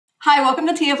Hi, welcome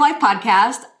to Tea of Life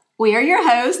podcast. We are your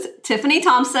hosts, Tiffany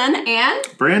Thompson and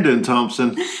Brandon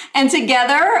Thompson. And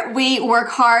together we work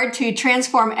hard to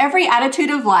transform every attitude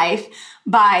of life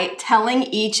by telling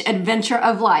each adventure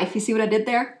of life. You see what I did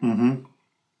there? Mm-hmm.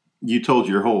 You told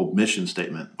your whole mission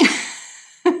statement.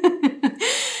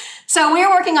 So we are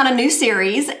working on a new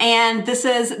series, and this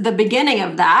is the beginning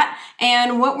of that.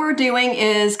 And what we're doing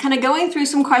is kind of going through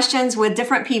some questions with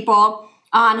different people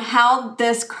on how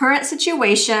this current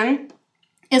situation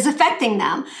is affecting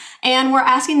them. And we're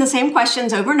asking the same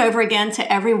questions over and over again to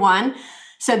everyone.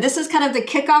 So this is kind of the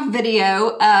kickoff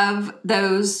video of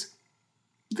those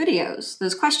videos,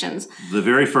 those questions. The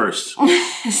very first.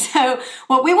 So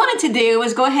what we wanted to do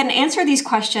was go ahead and answer these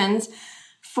questions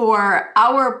for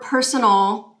our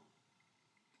personal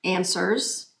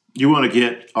answers. You want to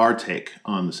get our take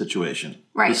on the situation.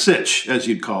 Right. The sitch, as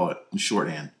you'd call it in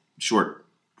shorthand, short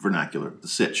vernacular, the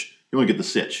sitch. You want to get the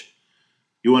sitch.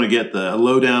 You want to get the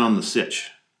lowdown on the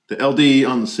sitch, the LD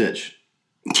on the sitch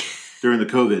during the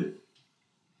COVID.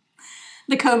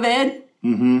 The COVID?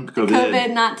 Mm-hmm.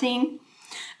 COVID-19.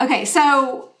 Okay,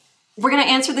 so we're going to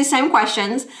answer the same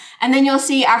questions, and then you'll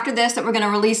see after this that we're going to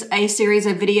release a series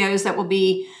of videos that will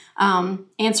be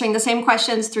answering the same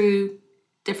questions through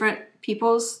different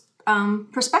people's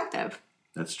perspective.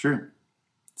 That's true.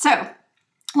 So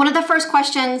one of the first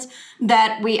questions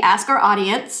that we ask our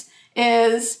audience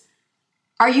is,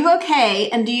 are you okay,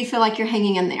 and do you feel like you're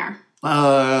hanging in there?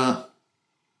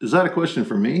 Is that a question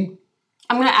for me?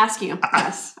 I'm going to ask you.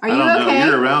 Yes. Are you I don't okay? know.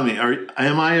 You're around me.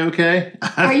 Am I okay?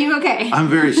 Are you okay? I'm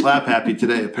very slap happy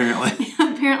today, apparently.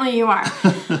 Apparently you are.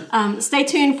 Stay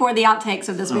tuned for the outtakes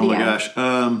of this video. Oh my gosh.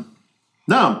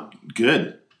 No,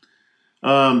 good.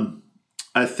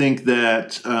 I think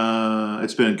that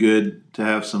it's been good to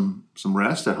have some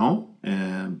rest at home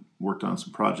and worked on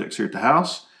some projects here at the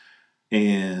house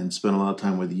and spent a lot of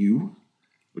time with you,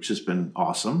 which has been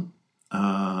awesome.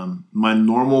 My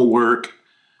normal work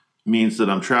means that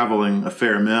I'm traveling a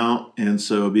fair amount, and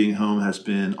so being home has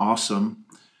been awesome.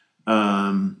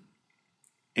 And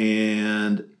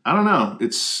I don't know,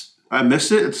 I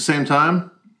miss it at the same time,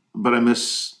 but I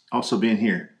miss also being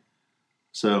here.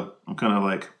 So I'm kind of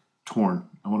like torn.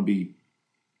 I want to be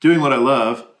doing what I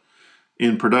love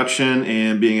in production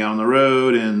and being out on the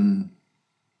road and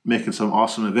making some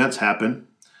awesome events happen.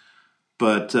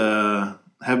 But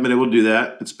haven't been able to do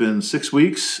that. It's been 6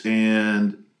 weeks,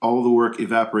 and all the work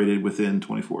evaporated within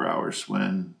 24 hours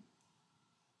when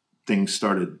things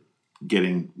started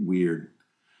getting weird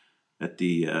at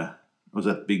the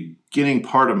beginning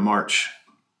part of March.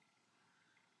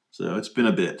 So it's been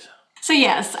a bit. So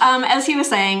yes, as he was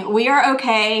saying, we are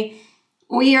okay.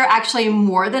 We are actually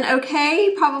more than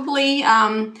okay, probably.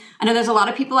 I know there's a lot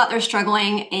of people out there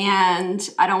struggling, and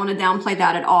I don't want to downplay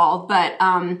that at all, but,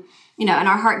 and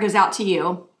our heart goes out to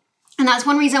you. And that's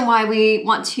one reason why we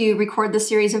want to record this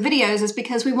series of videos, is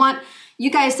because we want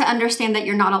you guys to understand that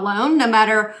you're not alone, no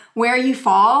matter where you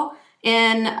fall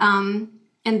in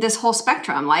this whole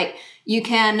spectrum. Like, you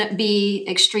can be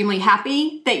extremely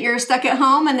happy that you're stuck at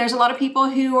home, and there's a lot of people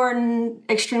who are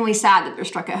extremely sad that they're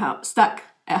stuck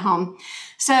at home.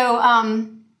 So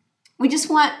we just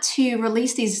want to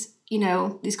release these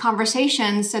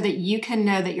conversations so that you can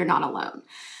know that you're not alone.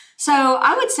 So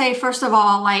I would say, first of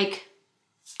all, like,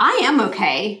 I am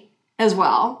okay as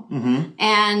well. Mm-hmm.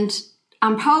 And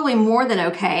I'm probably more than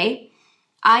okay.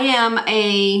 I am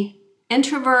a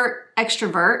introvert,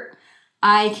 extrovert.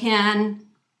 I can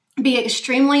be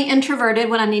extremely introverted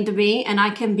when I need to be, and I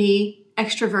can be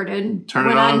extroverted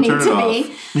when I need to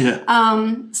be.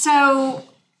 Yeah. So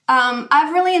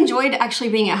I've really enjoyed actually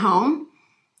being at home.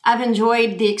 I've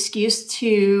enjoyed the excuse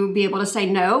to be able to say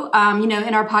no.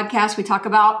 In our podcast, we talk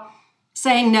about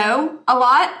saying no a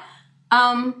lot.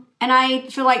 And I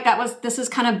feel like this has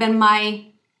kind of been my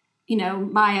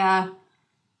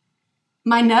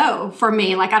no for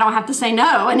me. Like, I don't have to say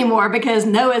no anymore because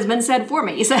no has been said for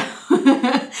me. So,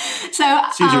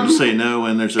 it's easier to say no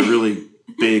when there's a really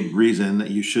big reason that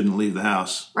you shouldn't leave the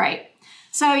house. Right.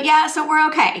 So yeah, so we're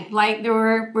okay. Like,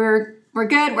 we're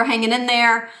good. We're hanging in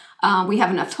there. We have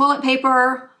enough toilet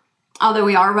paper, although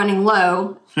we are running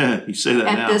low. You say that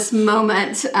at this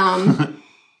moment.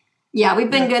 Yeah,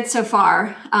 we've been good so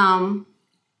far.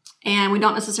 And we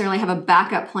don't necessarily have a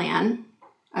backup plan,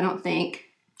 I don't think.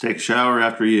 Take a shower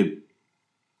after you.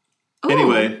 Ooh,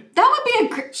 anyway. That would be a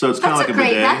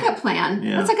great backup plan.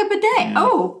 Yeah. That's like a bidet. Yeah.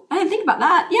 Oh, I didn't think about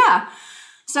that. Yeah.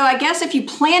 So I guess if you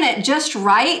plan it just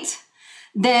right,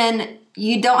 then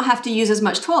you don't have to use as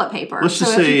much toilet paper. Let's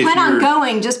just so if you plan on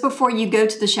going just before you go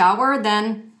to the shower,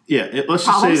 then let's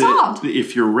just say that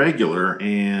if you're regular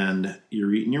and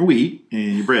you're eating your wheat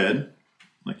and your bread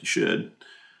like you should,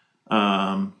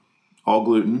 all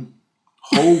gluten,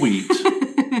 whole wheat,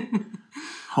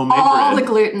 homemade all bread, the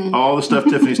gluten, all the stuff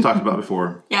Tiffany's talked about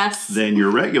before. Yes. Then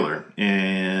you're regular,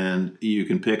 and you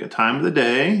can pick a time of the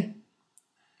day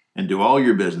and do all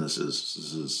your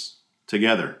businesses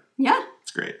together. Yeah.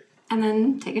 It's great. And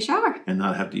then take a shower. And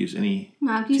not have to use any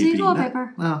Not have to use any toilet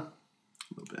paper. Well,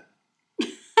 a little bit.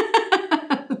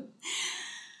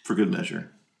 For good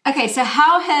measure. Okay, so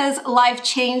how has life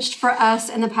changed for us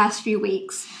in the past few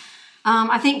weeks?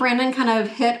 I think Brandon kind of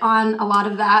hit on a lot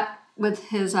of that with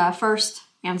his first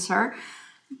answer.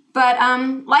 But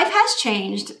life has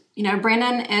changed. You know,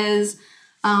 Brandon is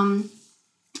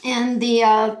in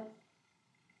the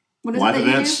what is live it that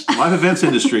events, you do? live events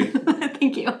industry.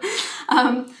 Thank you.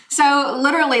 So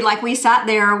literally, like, we sat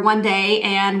there one day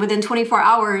and within 24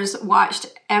 hours watched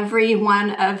every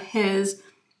one of his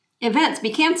events be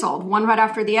canceled, one right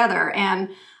after the other, and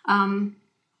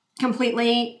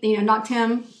completely, knocked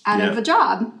him out of a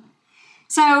job.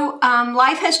 So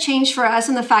life has changed for us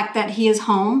in the fact that he is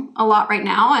home a lot right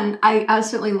now, and I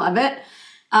absolutely love it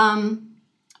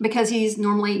because he's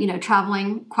normally,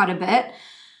 traveling quite a bit.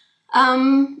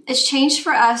 It's changed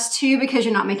for us too because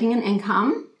you're not making an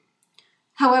income.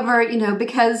 However,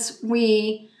 because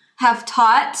we have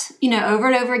taught, over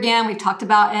and over again, we've talked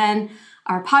about in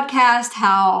our podcast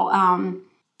how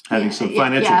having some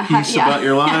financial peace about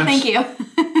your lives. Thank you.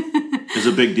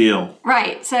 is a big deal.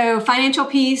 Right. So financial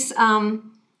peace,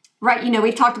 right,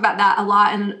 we've talked about that a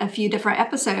lot in a few different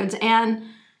episodes, and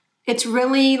it's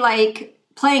really like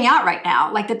playing out right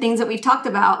now. Like the things that we've talked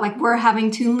about, like we're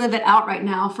having to live it out right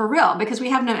now for real because we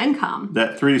have no income.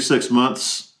 That 3 to 6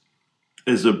 months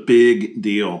is a big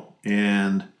deal.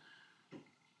 And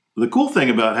the cool thing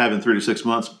about having 3 to 6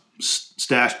 months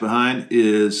stashed behind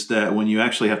is that when you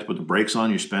actually have to put the brakes on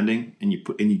your spending, and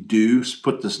you do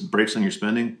put the brakes on your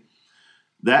spending,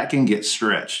 that can get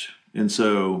stretched. And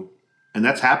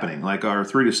that's happening. Like our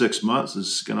 3 to 6 months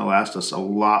is going to last us a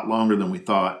lot longer than we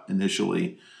thought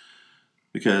initially,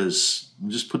 because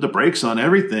we just put the brakes on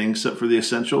everything except for the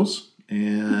essentials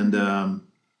and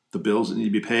the bills that need to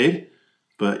be paid.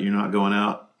 But you're not going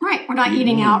out. Right. We're not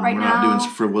eating out right now. We're not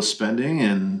doing frivolous spending,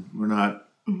 and we're not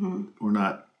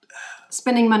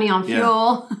spending money on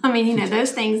fuel. I mean,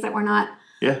 those things that we're not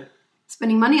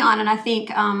spending money on. And I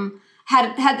think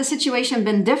had the situation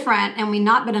been different and we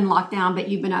not been in lockdown, but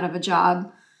you've been out of a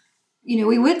job,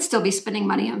 we would still be spending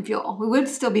money on fuel. We would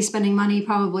still be spending money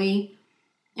probably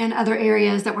in other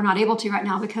areas that we're not able to right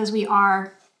now because we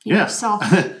are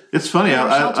It's funny.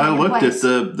 I looked at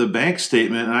the bank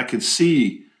statement and I could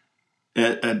see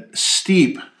a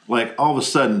steep, like all of a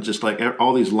sudden, just like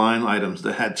all these line items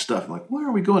that had stuff. I'm like, where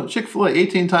are we going? Chick-fil-A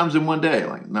 18 times in one day.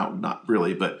 Like, no, not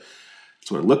really, but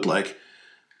that's what it looked like.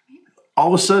 All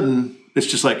of a sudden, it's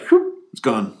just like, whoop, it's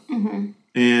gone. Mm-hmm.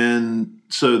 And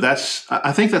so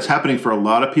I think that's happening for a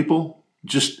lot of people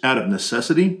just out of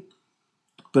necessity.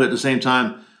 But at the same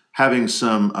time, having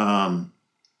some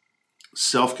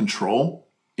self-control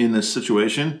in this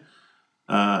situation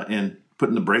and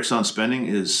putting the brakes on spending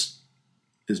has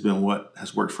been what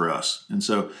has worked for us. And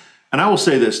I will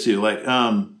say this too, like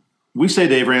we say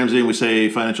Dave Ramsey and we say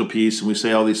financial peace and we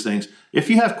say all these things. If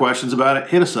you have questions about it,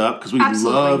 hit us up because we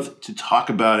love to talk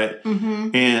about it.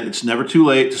 Mm-hmm. And it's never too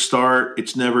late to start.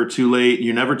 It's never too late.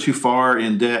 You're never too far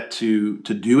in debt to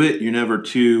do it. You're never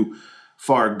too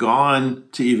far gone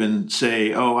to even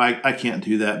say, oh, I can't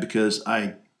do that because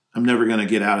I'm never going to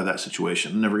get out of that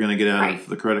situation. I'm never going to get out of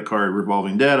the credit card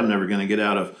revolving debt. I'm never going to get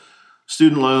out of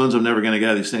student loans. I'm never going to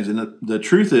get out of these things. And the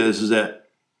truth is that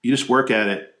you just work at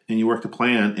it and you work the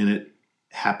plan and it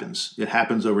happens. It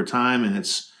happens over time, and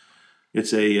it's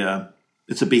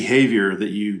a behavior that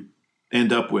you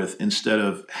end up with instead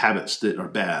of habits that are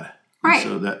bad. Right. And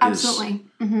so that absolutely.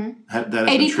 That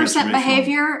 80%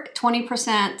 behavior,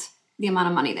 20% the amount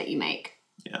of money that you make.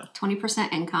 Yeah.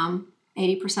 20% income,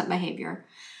 80% behavior.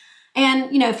 And,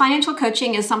 financial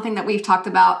coaching is something that we've talked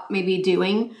about maybe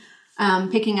doing,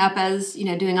 picking up as,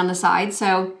 doing on the side.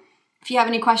 So if you have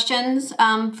any questions,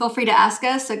 feel free to ask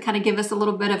us and kind of give us a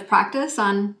little bit of practice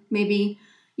on maybe,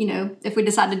 if we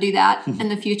decide to do that in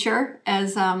the future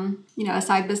as, a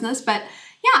side business. But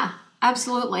yeah,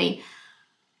 absolutely.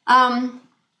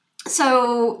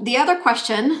 So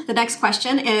the next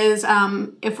question is,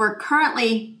 if we're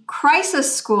currently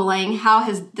crisis schooling, how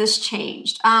has this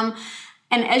changed? And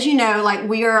as you know, like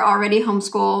we are already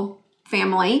homeschool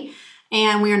family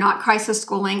and we are not crisis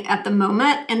schooling at the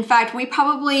moment. In fact, we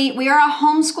are a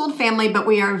homeschooled family, but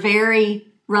we are very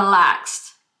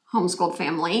relaxed homeschooled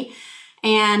family.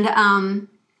 And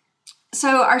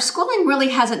so our schooling really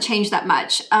hasn't changed that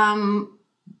much.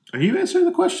 Are you answering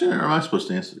the question, or am I supposed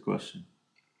to answer the question?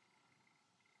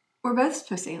 We're both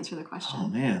supposed to answer the question. Oh,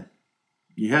 man.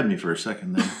 You had me for a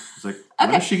second there. I was like,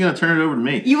 okay. Why is she going to turn it over to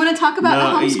me? You want to talk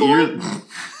about the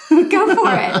homeschooling? Go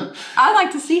for it. I'd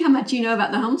like to see how much you know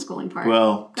about the homeschooling part.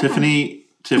 Well, Tiffany,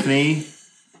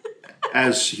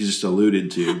 as she just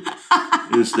alluded to,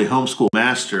 is the homeschool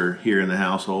master here in the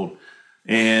household.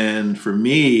 And for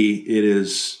me, it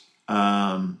is,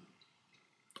 I'm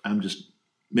just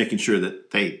making sure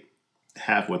that they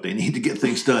have what they need to get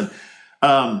things done.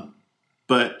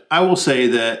 But I will say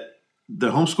that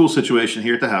the homeschool situation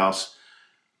here at the house,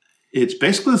 it's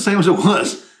basically the same as it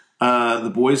was.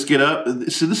 The boys get up.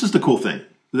 So this is the cool thing.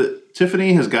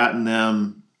 Tiffany has gotten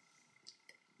them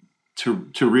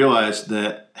to realize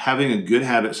that having a good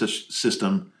habit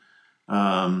system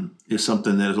is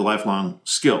something that is a lifelong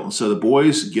skill. And so the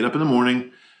boys get up in the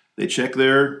morning. They check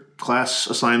their class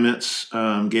assignments.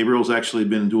 Gabriel's actually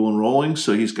been dual enrolling,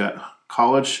 so he's got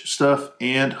college stuff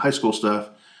and high school stuff.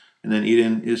 And then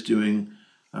Eden is doing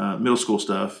middle school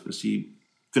stuff as he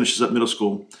finishes up middle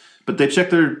school. But they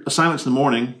check their assignments in the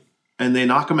morning, and they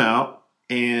knock them out,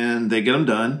 and they get them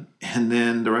done, and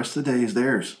then the rest of the day is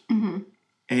theirs. Mm-hmm.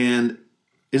 And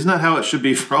isn't that how it should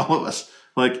be for all of us?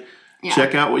 Like,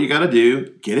 check out what you got to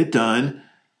do, get it done,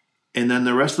 and then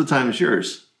the rest of the time is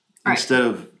yours instead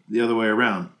of the other way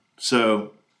around.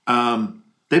 So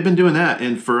they've been doing that,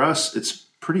 and for us, it's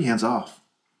pretty hands-off.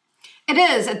 It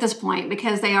is at this point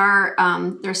because they are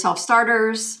they're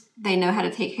self-starters. They know how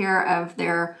to take care of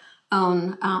their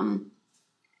own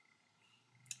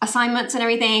assignments and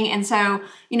everything. And so,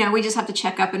 we just have to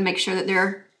check up and make sure that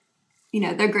their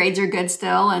grades are good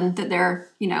still and that they're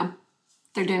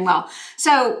doing well.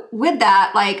 So with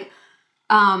that,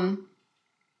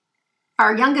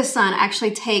 our youngest son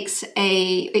actually takes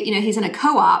he's in a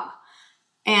co-op.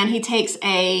 And he takes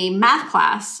a math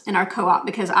class in our co-op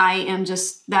because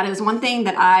that is one thing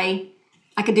that I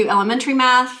could do elementary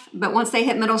math, but once they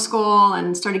hit middle school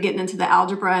and started getting into the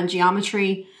algebra and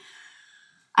geometry,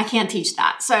 I can't teach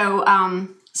that. So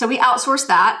we outsourced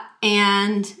that.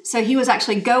 And so he was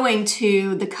actually going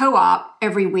to the co-op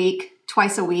every week,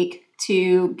 twice a week,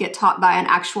 to get taught by an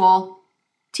actual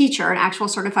teacher, an actual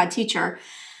certified teacher.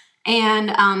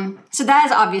 And so that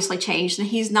has obviously changed. And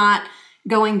he's not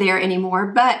going there anymore,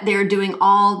 but they're doing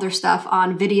all their stuff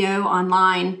on video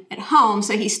online at home.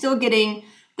 So he's still getting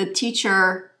the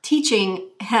teacher teaching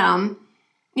him,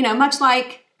 much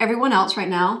like everyone else right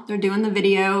now. They're doing the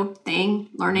video thing,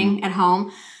 learning at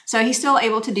home. So he's still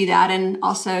able to do that and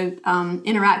also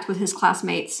interact with his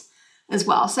classmates as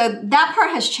well. So that part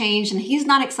has changed, and he's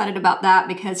not excited about that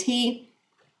because he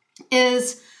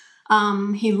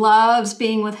loves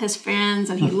being with his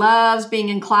friends and he loves being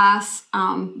in class.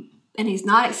 And he's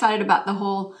not excited about the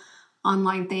whole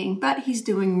online thing, but he's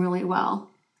doing really well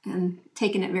and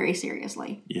taking it very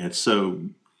seriously. Yeah, it's so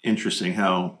interesting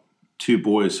how two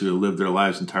boys who have lived their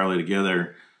lives entirely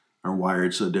together are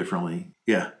wired so differently.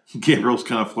 Yeah, Gabriel's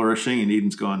kind of flourishing, and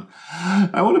Eden's going,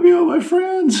 I want to be with my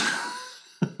friends.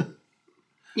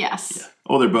 Yes. Yeah.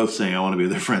 Oh, they're both saying, I want to be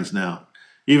with their friends now.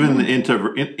 Even the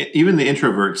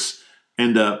introverts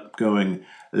end up going,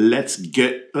 let's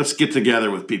get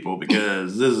together with people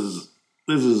because this is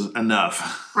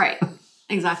enough. Right.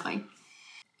 Exactly.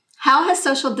 How has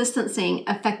social distancing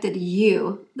affected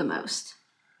you the most?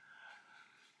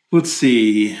 Let's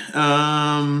see.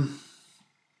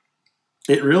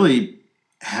 It really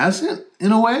hasn't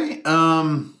in a way.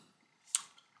 I'm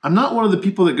not one of the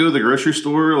people that go to the grocery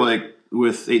store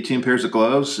with 18 pairs of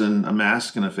gloves and a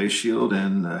mask and a face shield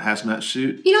and a hazmat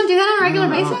suit. You don't do that on a regular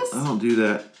basis? I don't do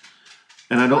that.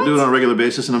 And I don't do it on a regular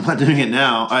basis, and I'm not doing it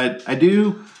now. I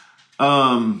do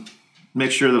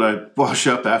make sure that I wash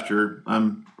up after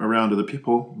I'm around other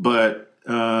people. But,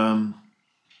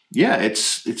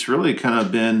 it's really kind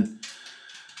of been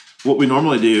what we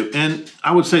normally do. And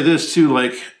I would say this, too,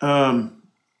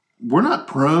 we're not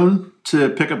prone to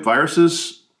pick up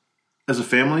viruses as a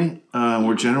family.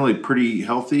 We're generally pretty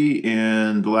healthy,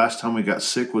 and the last time we got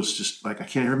sick was just, I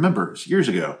can't even remember. It was years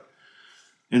ago.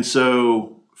 And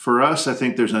so for us, I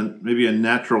think there's maybe a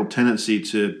natural tendency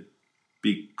to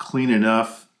be clean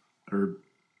enough or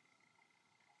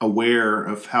aware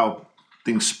of how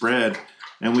things spread,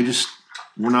 and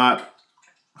we're not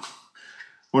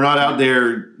out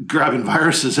there grabbing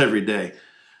viruses every day.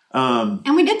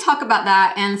 And we did talk about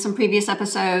that in some previous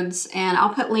episodes, and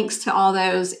I'll put links to all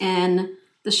those in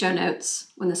the show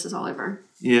notes when this is all over.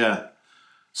 Yeah,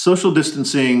 social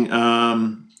distancing.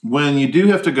 When you do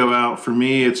have to go out, for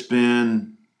me, it's been.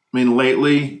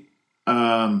 Lately,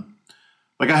 I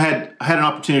had an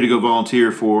opportunity to go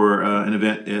volunteer for an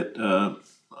event at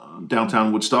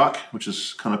downtown Woodstock, which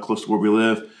is kind of close to where we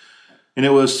live. And it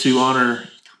was to honor,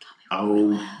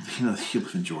 you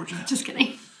live in Georgia. Just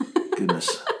kidding.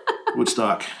 Goodness.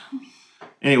 Woodstock.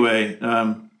 Anyway,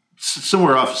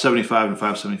 somewhere off 75 and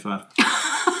 575.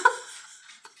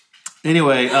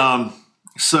 Anyway,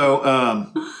 so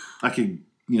I could,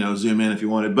 zoom in if you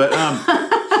wanted, but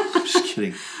just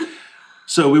kidding.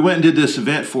 So we went and did this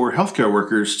event for healthcare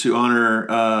workers to honor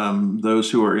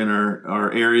those who are in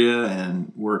our area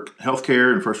and work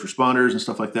healthcare and first responders and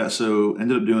stuff like that. So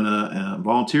ended up doing a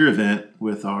volunteer event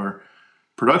with our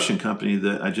production company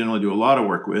that I generally do a lot of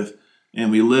work with,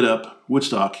 and we lit up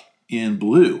Woodstock in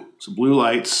blue. So blue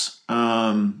lights.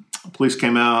 Police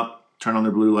came out, turned on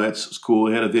their blue lights. It was cool.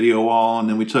 They had a video wall, and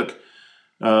then we took.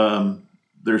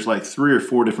 There's like 3 or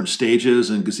 4 different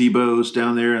stages and gazebos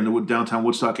down there in the downtown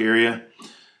Woodstock area.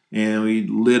 And we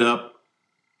lit up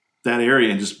that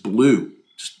area and just blue.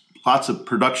 Just lots of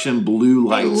production blue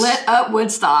lights. They lit up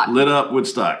Woodstock. Lit up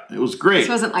Woodstock. It was great. This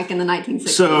wasn't like in the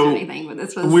 1960s or anything, but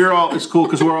this was... It's cool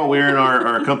because we're all wearing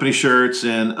our company shirts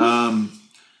and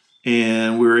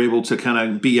we were able to kind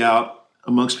of be out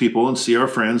amongst people and see our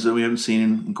friends that we haven't seen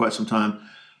in quite some time.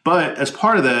 But as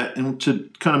part of that, and to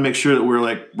kind of make sure that we're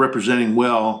like representing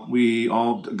well, we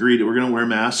all agreed that we're going to wear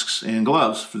masks and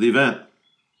gloves for the event.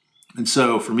 And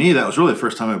so for me, that was really the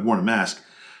first time I've worn a mask.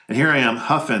 And here I am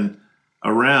huffing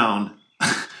around,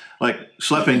 like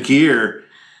schlepping gear,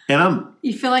 and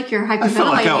you feel like you're hyperventilating. I felt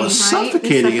like I was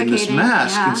suffocating in this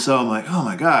mask. Yeah. And so I'm like, oh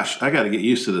my gosh, I got to get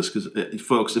used to this because,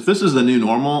 folks, if this is the new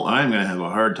normal, I'm going to have a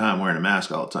hard time wearing a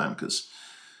mask all the time because,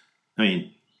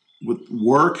 with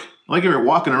work, like if you're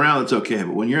walking around, it's okay.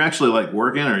 But when you're actually like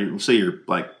working, or say you're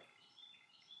like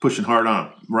pushing hard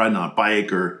riding on a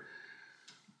bike, or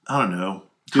I don't know,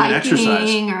 doing hiking exercise,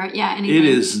 or anything. It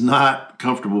is not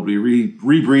comfortable to be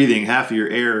rebreathing half of your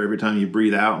air every time you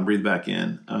breathe out and breathe back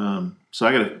in. So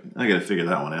I gotta figure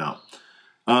that one out.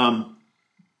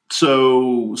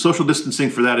 So social distancing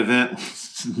for that event,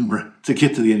 to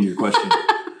get to the end of your question,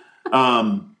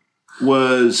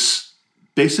 was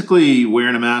basically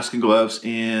wearing a mask and gloves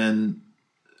and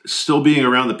still being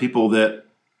around the people that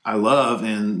I love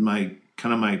and my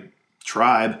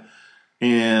tribe,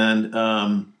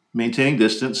 and maintaining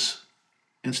distance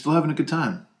and still having a good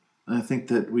time. And I think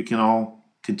that we can all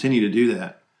continue to do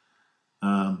that.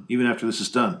 Even after this is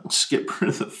done. Let's get rid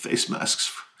of the face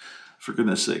masks for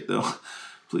goodness sake though,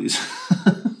 please.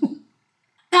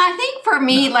 I think for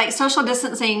me, like social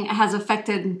distancing has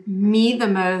affected me the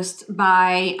most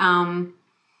by, I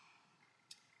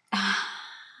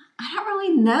don't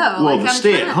really know. Well, the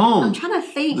stay-at-home. I'm trying to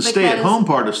think. The stay-at-home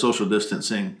part of social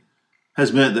distancing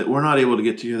has meant that we're not able to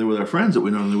get together with our friends that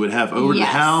we normally would have over to the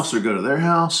house or go to their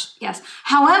house. Yes.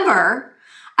 However,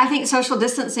 I think social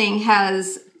distancing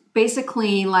has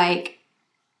basically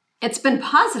it's been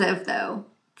positive though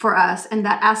for us in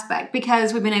that aspect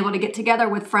because we've been able to get together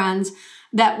with friends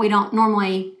that we don't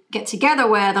normally get together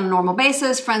with on a normal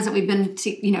basis, friends that we've been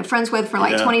friends with for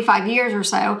 25 years or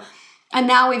so. And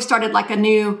now we've started like a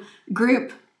new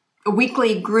group, a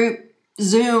weekly group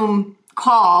Zoom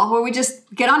call where we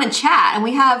just get on and chat, and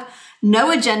we have no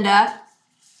agenda.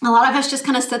 A lot of us just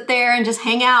kind of sit there and just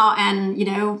hang out and,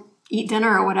 eat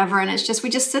dinner or whatever. And it's just, we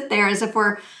just sit there as if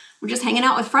we're just hanging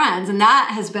out with friends. And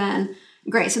that has been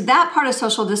great. So that part of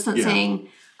social distancing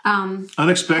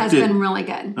has been really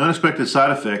good. Unexpected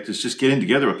side effect is just getting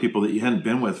together with people that you hadn't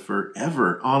been with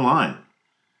forever online.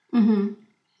 Mm-hmm.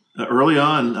 Early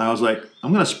on, I was like,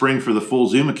 I'm going to spring for the full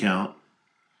Zoom account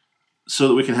so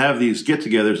that we can have these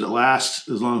get-togethers that last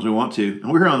as long as we want to.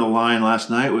 And we were on the line last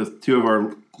night with 2 of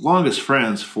our longest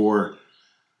friends for,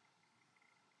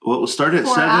 it started at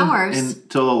 7 hours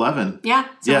until 11. Yeah,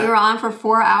 so we were on for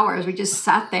 4 hours. We just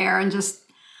sat there and just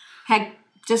had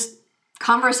just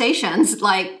conversations.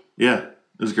 Yeah, it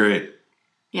was great.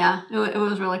 Yeah, it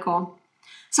was really cool.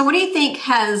 So what do you think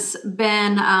has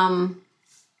been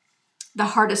the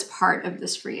hardest part of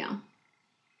this for you?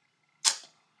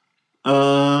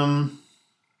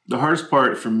 The hardest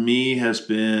part for me has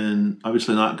been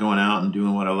obviously not going out and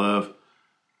doing what I love,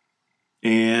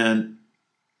 and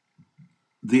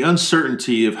the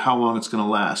uncertainty of how long it's going to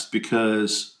last,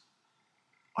 because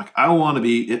I want to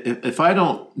be, if I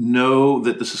don't know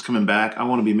that this is coming back, I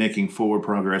want to be making forward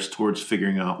progress towards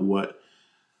figuring out what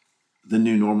the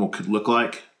new normal could look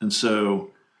like. And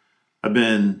so I've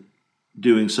been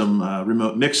doing some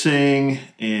remote mixing,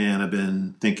 and I've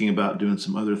been thinking about doing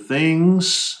some other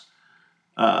things.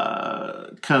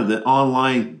 Kind of the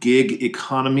online gig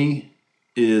economy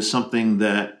is something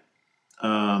that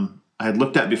I had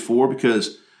looked at before,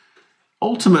 because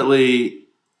ultimately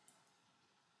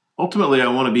I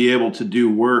want to be able to do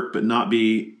work but not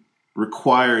be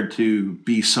required to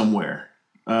be somewhere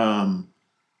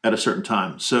at a certain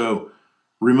time. So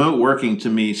remote working to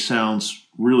me sounds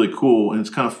really cool, and it's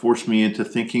kind of forced me into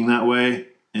thinking that way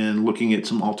and looking at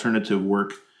some alternative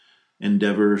work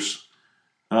endeavors.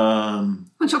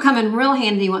 Which will come in real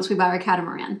handy once we buy our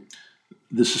catamaran.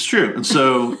 This is true. And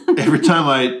so every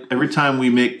time we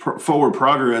make forward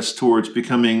progress towards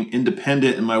becoming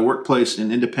independent in my workplace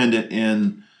and independent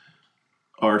in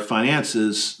our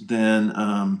finances,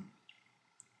 then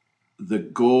the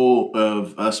goal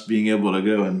of us being able to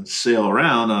go and sail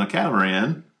around on a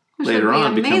catamaran later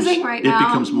on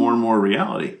becomes more and more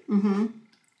reality. Mm-hmm.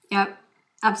 Yep,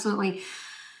 absolutely.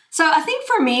 So I think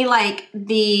for me, like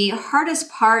the hardest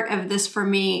part of this for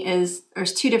me is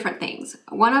there's two different things.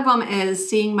 One of them is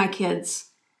seeing my kids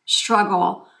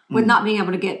struggle with not being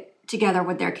able to get together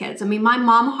with their kids. I mean, my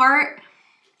mom heart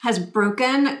has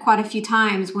broken quite a few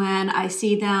times when I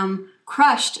see them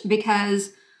crushed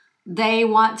because they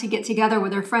want to get together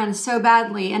with their friends so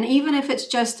badly. And even if it's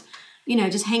just,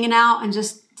 just hanging out and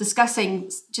just discussing,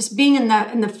 just being in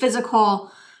the physical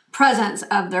presence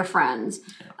of their friends.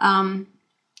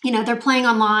 They're playing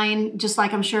online, just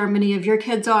like I'm sure many of your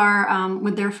kids are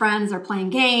with their friends. They're playing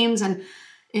games and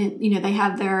they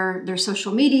have their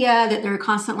social media that they're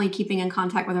constantly keeping in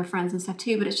contact with their friends and stuff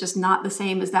too, but it's just not the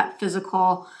same as that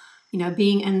physical,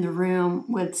 being in the room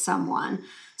with someone.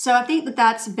 So I think that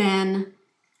that's been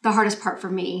the hardest part for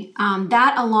me.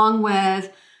 That along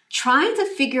with trying to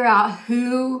figure out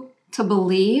who to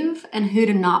believe and who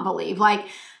to not believe, like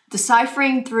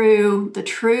deciphering through the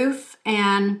truth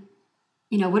and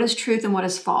what is truth and what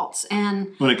is false.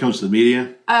 And when it comes to the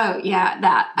media? Oh yeah,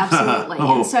 that absolutely.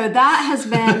 And so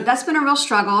that's been a real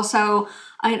struggle. So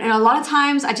and a lot of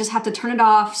times I just have to turn it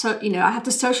off. So, I have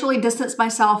to socially distance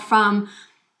myself from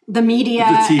the media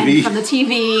and from the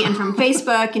TV and from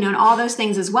Facebook, and all those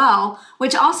things as well,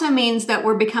 which also means that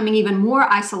we're becoming even more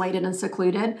isolated and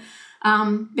secluded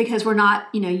because we're not,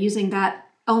 using that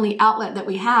only outlet that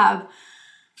we have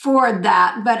for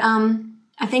that. But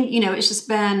I think, it's just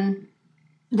been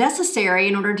necessary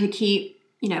in order to keep,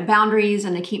 boundaries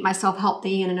and to keep myself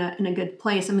healthy and in a good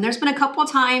place. I mean, there's been a couple of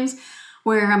times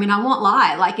where, I won't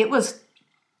lie, like it was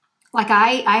like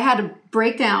I had a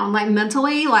breakdown, like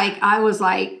mentally, like I was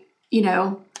like,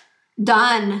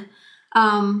 done.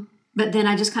 But then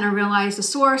I just kind of realized the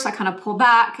source. I kind of pull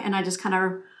back and I just kind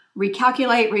of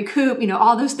recalculate, recoup,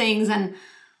 all those things. And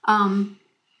then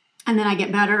I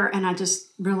get better and I just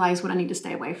realize what I need to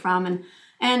stay away from. And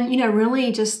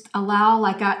really just allow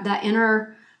like that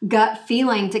inner gut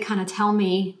feeling to kind of tell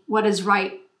me what is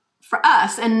right for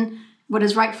us. And what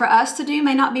is right for us to do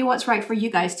may not be what's right for you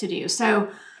guys to do. So,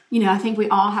 I think we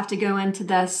all have to go into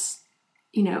this,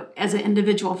 as an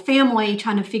individual family,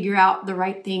 trying to figure out the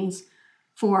right things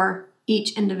for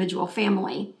each individual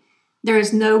family. There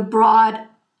is no broad,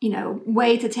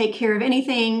 way to take care of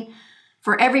anything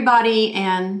for everybody.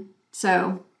 And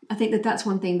so I think that that's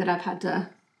one thing that I've had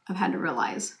to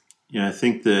realize. Yeah, I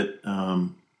think that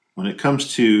when it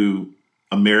comes to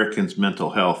Americans' mental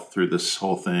health through this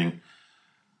whole thing,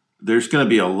 there's going to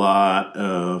be a lot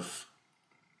of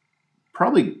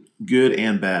probably good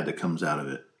and bad that comes out of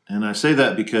it. And I say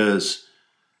that because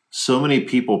so many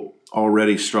people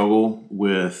already struggle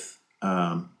with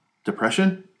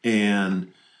depression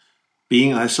and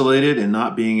being isolated and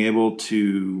not being able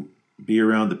to be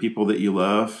around the people that you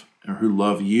love or who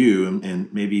love you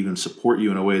and maybe even support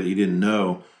you in a way that you didn't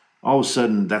know. All of a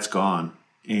sudden, that's gone.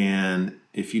 And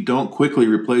if you don't quickly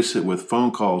replace it with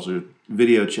phone calls or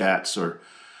video chats or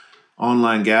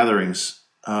online gatherings,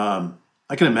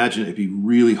 I can imagine it'd be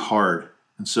really hard.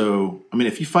 And so,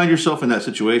 if you find yourself in that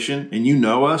situation and you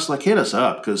know us, like hit us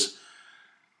up because,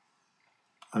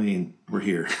 we're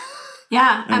here.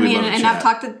 Yeah, and I've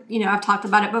talked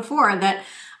about it before that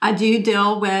I do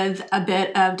deal with a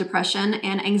bit of depression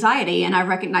and anxiety, and I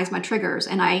recognize my triggers.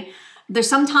 And there's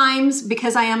sometimes,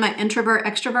 because I am an introvert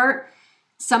extrovert,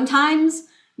 sometimes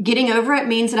getting over it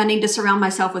means that I need to surround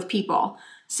myself with people.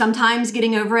 Sometimes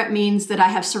getting over it means that I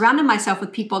have surrounded myself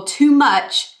with people too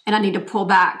much and I need to pull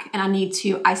back and I need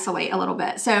to isolate a little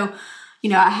bit. So,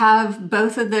 I have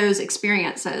both of those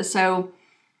experiences. So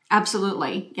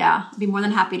absolutely. Yeah. I'd be more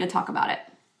than happy to talk about it.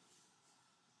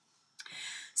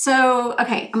 So,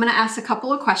 okay, I'm going to ask a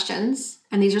couple of questions,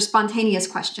 and these are spontaneous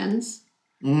questions.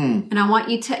 And I want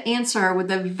you to answer with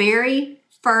the very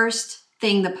first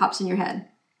thing that pops in your head.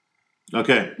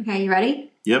 Okay. Okay, you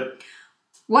ready? Yep.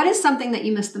 What is something that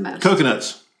you miss the most?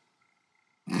 Coconuts.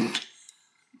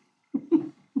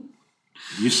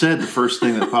 You said the first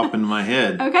thing that popped into my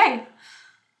head. Okay.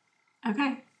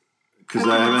 because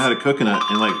I haven't had a coconut.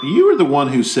 And like, you were the one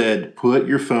who said, put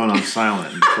your phone on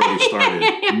silent before we started.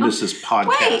 Mrs.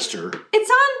 Podcaster. Wait, it's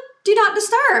on Do Not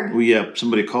Disturb. Well, yeah,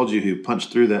 somebody called you who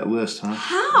punched through that list, huh?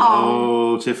 How?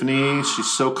 Oh, Tiffany,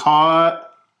 she's so caught.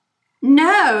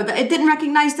 No, it didn't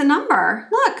recognize the number.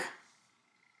 Look.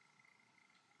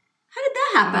 How did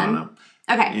that happen? I don't know.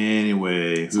 Okay.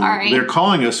 Anyway, Sorry. They're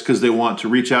calling us because they want to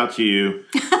reach out to you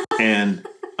and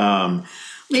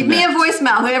leave me a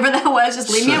voicemail. Whoever that was, just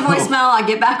leave me a voicemail. I'll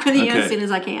get back with you as soon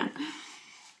as I can.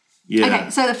 Yeah. Okay,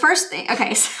 so the first thing,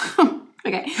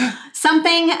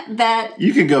 something that...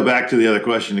 You can go back to the other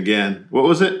question again. What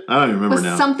was it? I don't even remember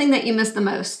now. Something that you missed the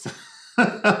most.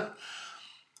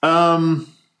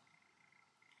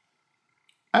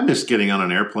 I miss getting on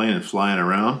an airplane and flying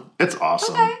around. It's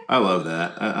awesome. Okay. I love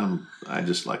that. I'm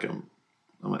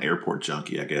an airport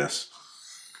junkie, I guess.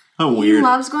 I'm weird. He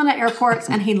loves going to airports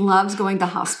and he loves going to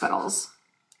hospitals.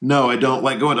 No, I don't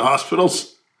like going to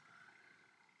hospitals.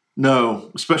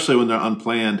 No, especially when they're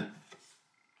unplanned.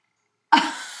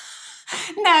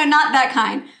 No, not that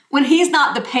kind. When he's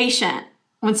not the patient,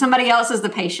 when somebody else is the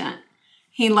patient,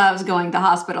 he loves going to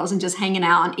hospitals and just hanging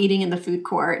out and eating in the food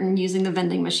court and using the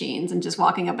vending machines and just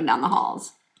walking up and down the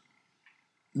halls.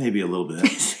 Maybe a little bit.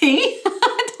 See?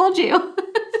 I told you.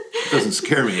 It doesn't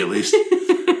scare me, at least.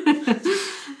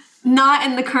 Not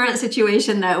in the current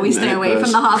situation, though. We stay away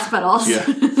from the hospitals. Yeah.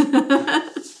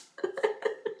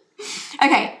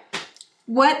 Okay.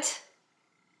 What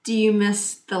do you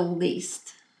miss the least?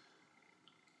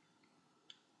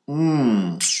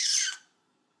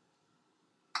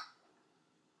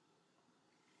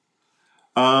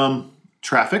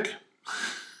 Traffic.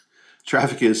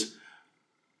 Traffic is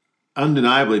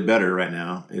undeniably better right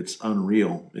now. It's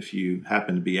unreal. If you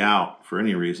happen to be out for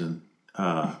any reason,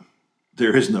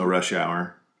 there is no rush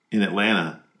hour in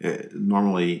Atlanta.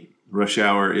 Normally, rush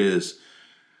hour is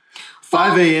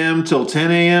 5 a.m. till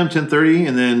 10 a.m., 10:30,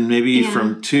 and then maybe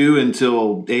from 2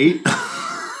 until 8.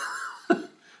 I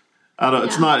don't know.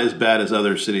 It's not as bad as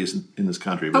other cities in this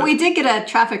country. But we did get a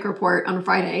traffic report on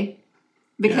Friday.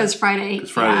 Because Friday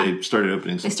started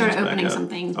opening some things back up. They started opening some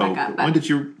things back up. When did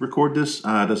you record this? It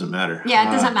doesn't matter. Yeah,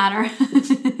 it doesn't matter.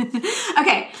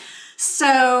 Okay,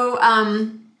 so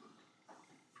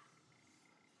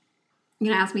you going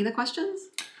to ask me the questions?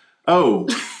 Oh,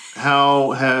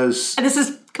 how has... This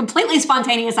is completely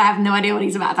spontaneous. I have no idea what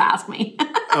he's about to ask me.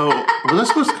 Oh, was I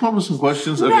supposed to come up with some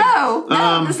questions? Okay. No,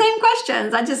 the same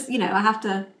questions. I just, I have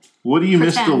to What do you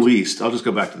miss the least? I'll just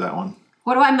go back to that one.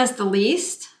 What do I miss the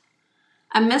least?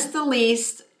 I miss the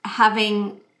least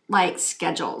having,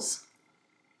 schedules.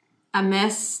 I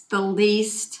miss the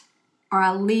least, or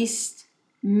I least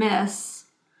miss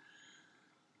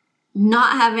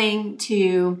not having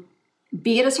to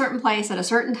be at a certain place at a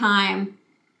certain time,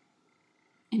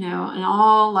 and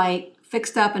all,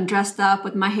 fixed up and dressed up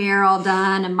with my hair all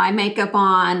done and my makeup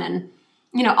on and,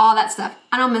 all that stuff.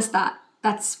 I don't miss that.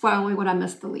 That's probably what I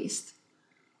miss the least.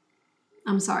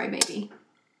 I'm sorry, baby.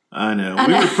 I know.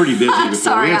 We were pretty busy before.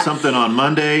 Sorry. We had something on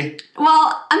Monday.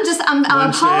 Well, I'm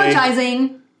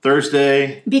apologizing.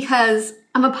 Thursday.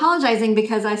 I'm apologizing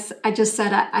because I just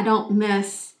said I don't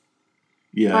miss.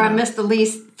 Yeah. Or I miss the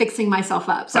least fixing myself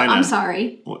up. So I'm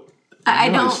sorry. What? I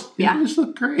don't. You just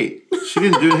look great. She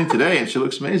didn't do anything today and she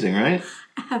looks amazing, right?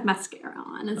 I have mascara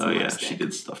on. And some lipstick. She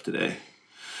did stuff today.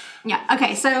 Yeah.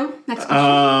 Okay. So next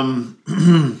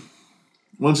question.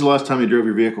 When's the last time you drove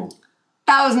your vehicle?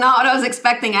 That was not what I was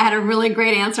expecting. I had a really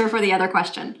great answer for the other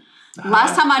question.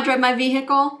 Last time I drove my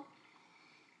vehicle,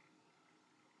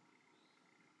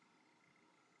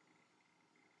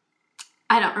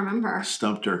 I don't remember.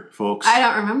 Stumped her, folks. I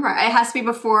don't remember. It has to be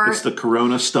before. It's the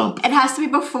Corona stump. It has to be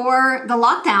before the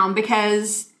lockdown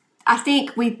because I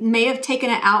think we may have taken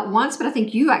it out once, but I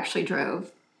think you actually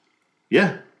drove.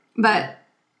 Yeah. But,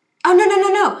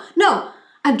 no.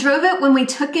 I drove it when we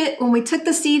took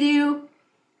the Sea-Doo.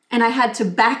 And I had to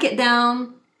back it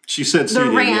down. She said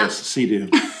Sea-Doo, yes, Sea-Doo.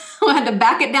 I had to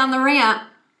back it down the ramp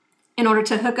in order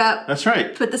to hook up. That's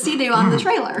right. Put the Sea-Doo on the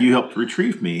trailer. You helped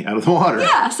retrieve me out of the water.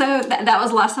 Yeah, so that was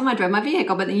the last time I drove my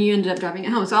vehicle, but then you ended up driving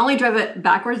it home. So I only drove it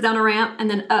backwards down a ramp and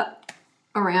then up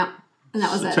a ramp, and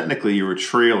that was it. Technically, you were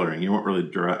trailering. You weren't really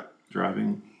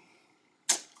driving.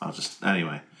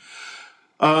 Anyway.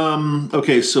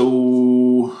 Okay,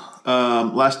 so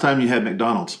last time you had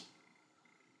McDonald's.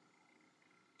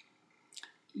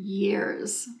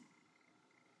 Years.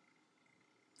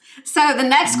 So the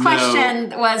next question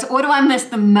was, what do I miss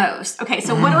the most? Okay,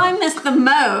 so what do I miss the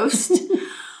most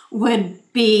would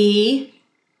be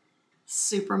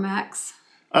Supermax.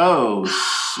 Oh,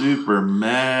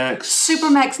 Supermex.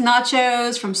 Supermex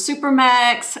nachos from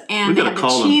Supermex, and they have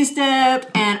the cheese dip,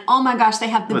 and oh my gosh, they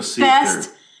have the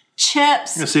best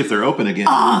chips. I'm gonna see if they're open again.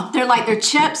 Oh, their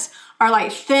chips are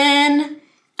like thin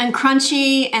and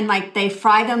crunchy, and like they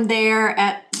fry them there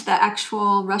at the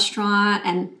actual restaurant,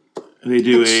 and they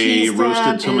do a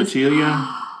roasted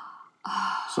tomatillo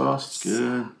sauce. It's good.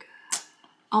 So good.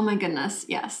 Oh my goodness,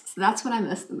 yes. So that's what I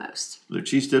miss the most. Their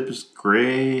cheese dip is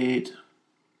great.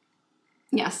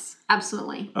 Yes,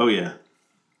 absolutely. Oh yeah.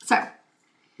 So.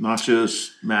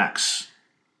 Nachos Max.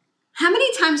 How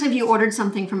many times have you ordered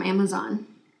something from Amazon?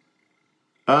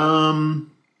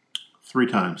 3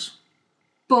 times.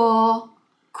 Bull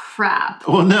crap.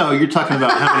 Well, no, you're talking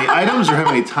about how many items or how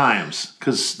many times?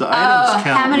 Because the items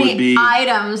count would be... How many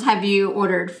items have you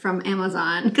ordered from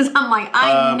Amazon? Because I'm like,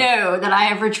 I know that I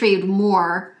have retrieved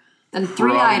more than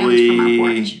 3 items from our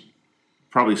porch.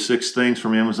 Probably 6 things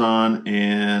from Amazon,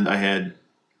 and I had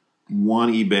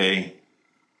 1 eBay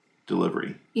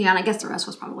delivery. Yeah, and I guess the rest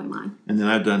was probably mine. And then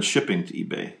I've done shipping to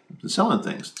eBay. I've been selling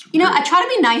things. You know, I try to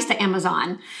be nice to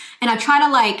Amazon, and I try to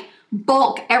like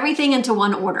bulk everything into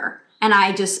one order. And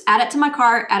I just add it to my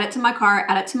cart, add it to my cart,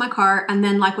 add it to my cart, and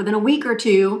then like within a week or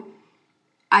 2,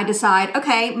 I decide,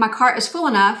 okay, my cart is full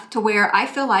enough to where I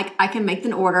feel like I can make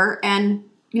an order and,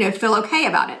 you know, feel okay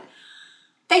about it.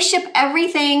 They ship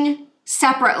everything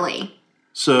separately.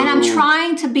 And I'm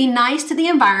trying to be nice to the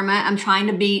environment. I'm trying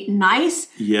to be nice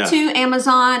to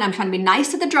Amazon. I'm trying to be nice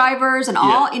to the drivers and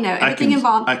all, you know, everything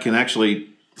involved. I can actually...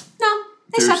 No,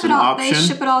 they ship it all. They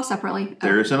ship it all separately.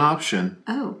 There is an option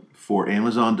for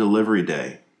Amazon Delivery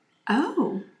Day.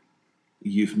 Oh.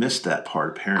 You've missed that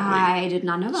part, apparently. I did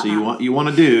not know about that. So what you want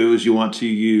to do is you want to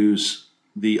use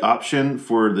the option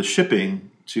for the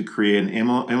shipping to create an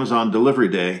Amazon Delivery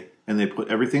Day, and they put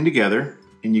everything together,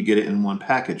 and you get it in one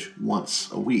package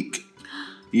once a week.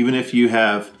 Even if you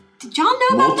have Did y'all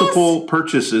know multiple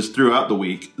purchases throughout the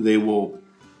week, they will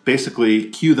basically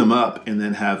queue them up and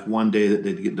then have one day that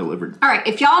they get delivered. All right,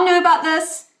 if y'all know about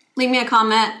this, leave me a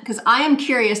comment, because I am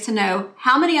curious to know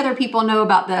how many other people know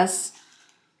about this,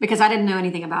 because I didn't know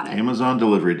anything about it. Amazon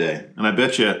Delivery Day. And I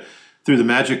bet you through the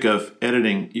magic of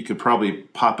editing, you could probably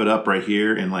pop it up right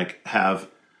here and like have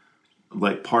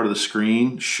like part of the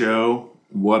screen show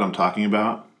what I'm talking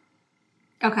about.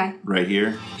 Okay. Right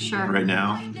here. Sure. Right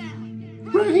now.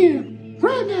 Right here.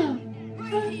 Right now.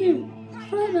 Right here.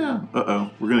 Right now.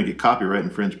 Uh-oh. We're going to get copyright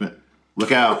infringement.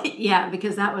 Look out. Yeah,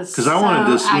 because that was Because I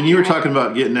wanted this, when you were talking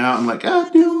about getting out and like, I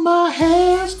do my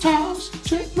hair, toss,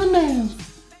 check my nails.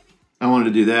 I wanted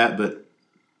to do that, but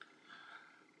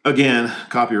again,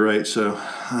 copyright, so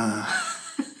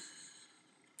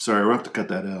sorry, we'll have to cut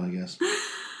that out, I guess.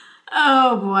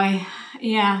 Oh boy.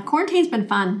 Yeah, quarantine's been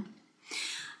fun.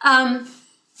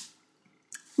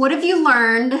 What have you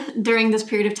learned during this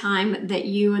period of time that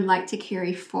you would like to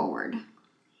carry forward?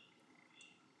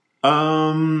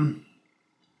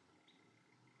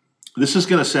 This is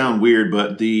going to sound weird,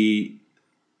 but the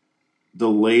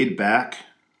laid back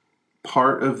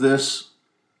part of this,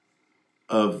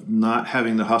 of not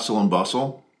having the hustle and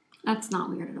bustle. That's not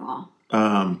weird at all.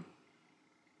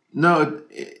 No,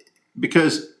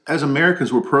 because as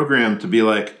Americans, we're programmed to be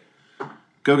like,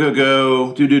 go, go,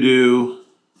 go, do, do, do.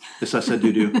 Yes, I said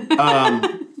do, do.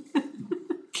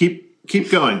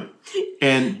 Keep going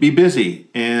and be busy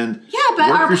and but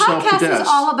work our yourself podcast to death. is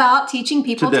all about teaching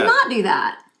people to not do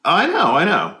that. I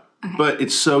know. Okay. But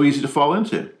it's so easy to fall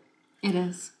into. It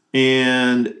is.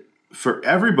 And for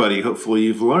everybody, hopefully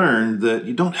you've learned that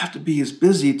you don't have to be as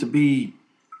busy to be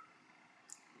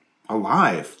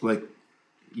alive. Like,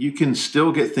 you can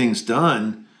still get things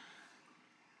done,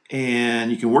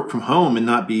 and you can work from home and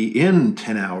not be in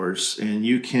 10 hours, and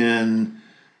you can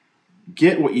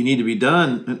get what you need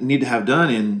to have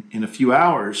done in a few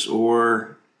hours,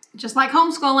 or just like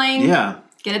homeschooling. Yeah.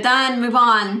 Get it done, move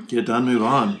on. Get it done, move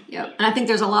on. Yep. And I think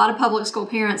there's a lot of public school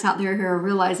parents out there who are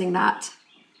realizing that.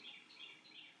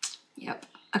 Yep.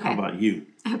 Okay. How about you?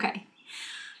 Okay.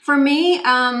 For me,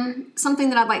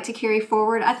 something that I'd like to carry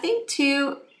forward, I think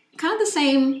too, kind of the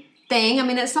same thing. I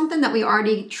mean, it's something that we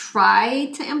already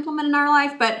try to implement in our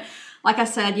life, but like I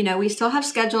said, you know, we still have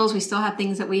schedules, we still have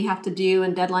things that we have to do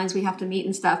and deadlines we have to meet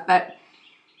and stuff. But,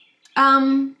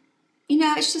 you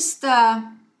know, it's just,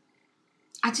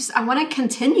 I want to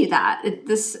continue that.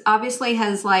 This obviously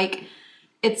has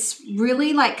it's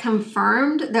really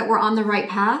confirmed that we're on the right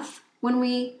path when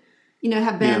we, you know,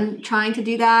 have been trying to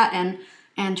do that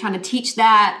and trying to teach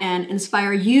that and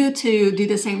inspire you to do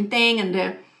the same thing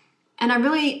and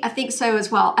I think so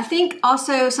as well. I think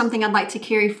also something I'd like to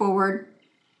carry forward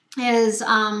is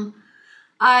I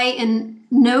I in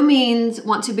no means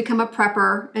want to become a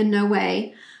prepper, in no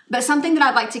way. But something that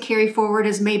I'd like to carry forward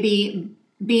is maybe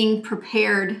being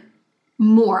prepared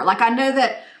more. Like I know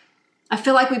that I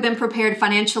feel like we've been prepared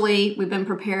financially, we've been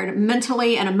prepared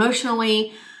mentally and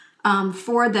emotionally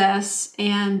for this,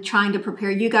 and trying to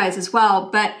prepare you guys as well.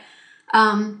 But,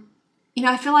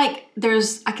 I feel like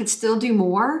I could still do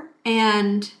more.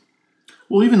 And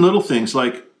well, even little things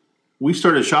like we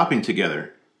started shopping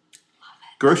together,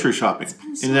 grocery shopping,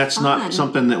 and that's fun. not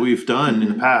something that we've done in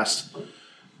the past.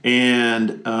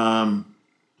 And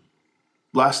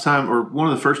last time, or one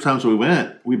of the first times we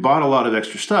went, we bought a lot of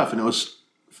extra stuff, and it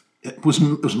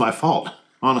was my fault,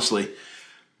 honestly.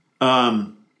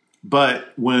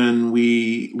 But when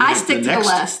we went stick to the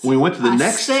list. When we went to the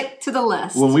next, stick to the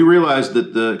list. When we realized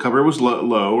that the cover was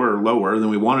lower than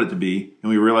we wanted it to be, and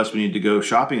we realized we needed to go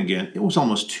shopping again, it was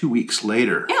almost 2 weeks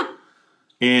later. Yeah.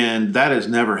 And that has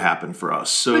never happened for us.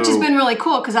 So, which has been really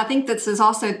cool, because I think this has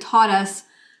also taught us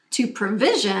to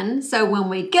provision. So when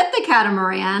we get the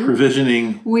catamaran,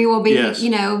 provisioning, we will be,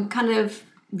 kind of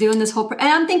doing this whole, and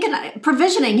I'm thinking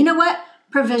provisioning, you know what?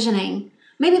 Provisioning.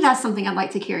 Maybe that's something I'd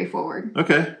like to carry forward.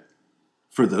 Okay.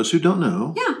 For those who don't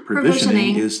know,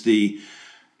 provisioning is the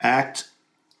act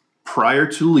prior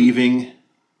to leaving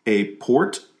a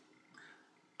port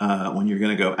when you're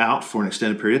going to go out for an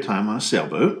extended period of time on a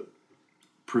sailboat.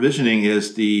 Provisioning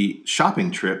is the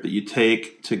shopping trip that you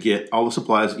take to get all the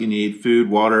supplies that you need, food,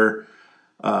 water,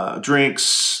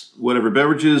 drinks, whatever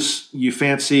beverages you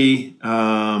fancy,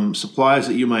 supplies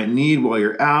that you might need while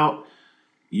you're out.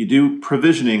 You do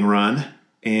provisioning run,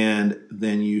 and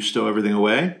then you stow everything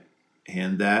away,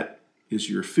 and that is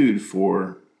your food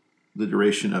for the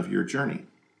duration of your journey.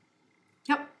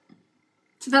 Yep.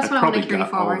 So that's what I want to carry forward. I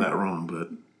probably got all of that wrong, but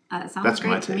that's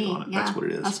my take on it. Yeah, that's what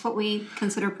it is. That's what we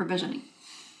consider provisioning.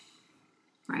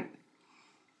 Right.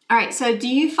 All right. So do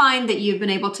you find that you've been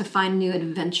able to find new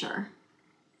adventure?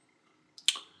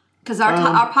 Because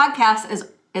our podcast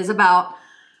is about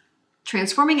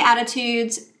transforming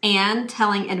attitudes and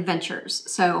telling adventures.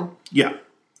 So yeah,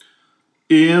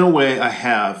 in a way I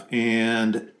have.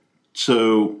 And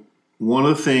so one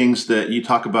of the things that you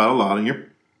talk about a lot in your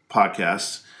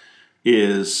podcasts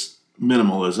is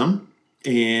minimalism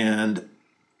and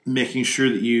making sure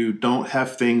that you don't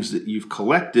have things that you've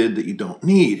collected that you don't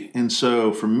need. And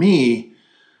so for me,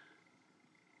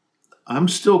 I'm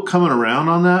still coming around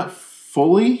on that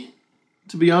fully,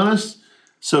 to be honest.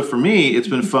 So for me, it's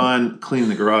been fun cleaning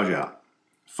the garage out,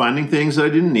 finding things that I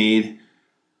didn't need,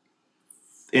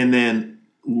 and then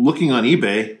looking on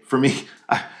eBay for me,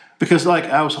 because like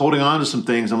I was holding on to some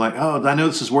things. I'm like, oh, I know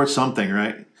this is worth something,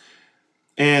 right?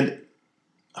 And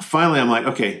finally I'm like,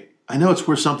 okay, I know it's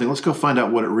worth something. Let's go find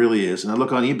out what it really is. And I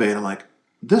look on eBay and I'm like,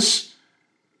 this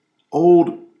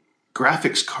old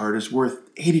graphics card is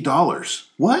worth $80.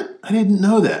 What? I didn't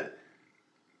know that.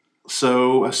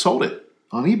 So I sold it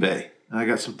on eBay. And I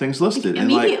got some things listed.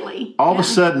 Immediately. And like, all of a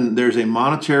sudden, there's a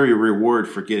monetary reward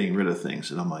for getting rid of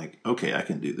things. And I'm like, okay, I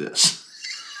can do this.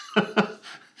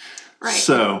 Right.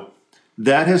 So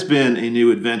that has been a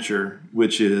new adventure,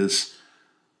 which is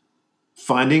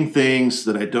finding things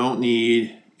that I don't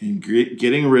need and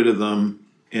getting rid of them,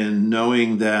 and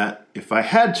knowing that if I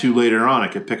had to later on, I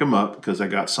could pick them up because I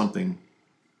got something.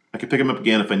 I could pick them up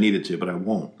again if I needed to, but I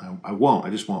won't. I won't. I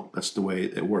just won't. That's the way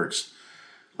it works.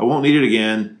 I won't need it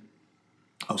again.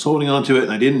 I was holding on to it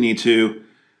and I didn't need to,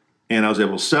 and I was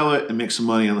able to sell it and make some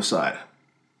money on the side.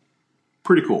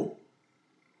 Pretty cool.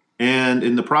 And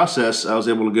in the process, I was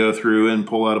able to go through and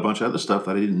pull out a bunch of other stuff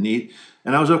that I didn't need,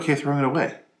 and I was okay throwing it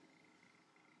away.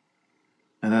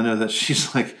 And I know that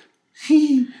she's like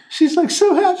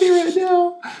so happy right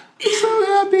now. So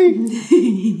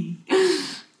happy.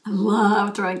 I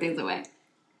love throwing things away.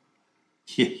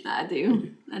 Yeah. I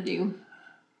do.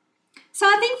 So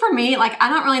I think for me, like,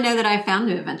 I don't really know that I've found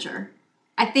new adventure.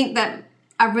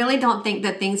 I really don't think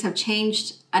that things have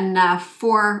changed enough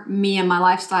for me and my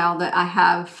lifestyle that I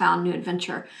have found new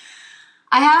adventure.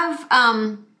 I have,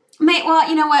 well,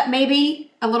 you know what?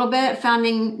 Maybe a little bit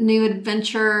finding new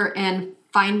adventure and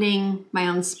finding my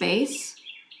own space.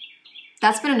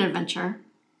 That's been an adventure.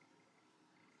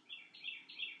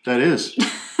 That is.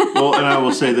 Well, and I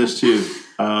will say this too.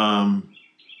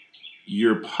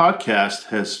 Your podcast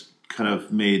has kind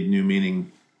of made new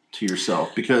meaning to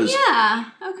yourself because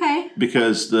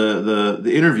because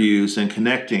the interviews and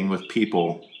connecting with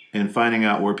people and finding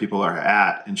out where people are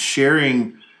at and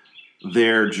sharing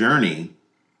their journey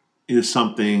is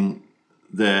something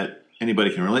that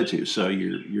anybody can relate to. So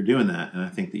you're doing that, and I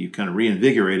think that you kind of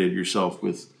reinvigorated yourself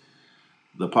with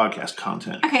the podcast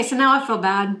content. Okay, so now I feel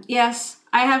bad. Yes,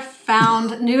 I have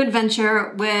found new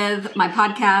adventure with my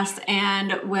podcast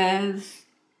and with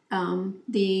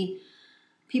the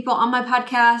people on my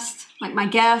podcast, like my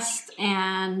guests,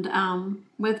 and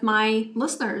with my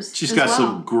listeners. She's got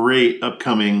some great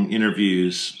upcoming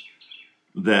interviews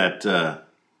that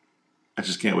I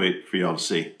just can't wait for y'all to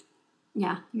see.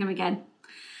 Yeah, you're going to be good.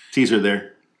 Teaser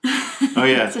there. Oh,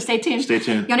 yeah. So stay tuned. Stay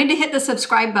tuned. Y'all need to hit the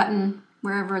subscribe button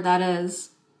wherever that is.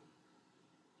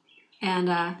 And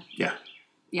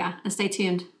yeah, and stay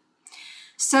tuned.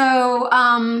 So,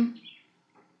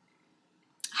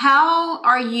 how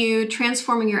are you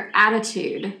transforming your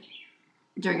attitude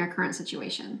during your current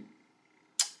situation?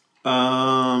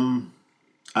 I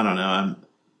don't know. I'm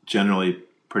generally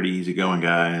pretty easygoing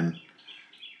guy and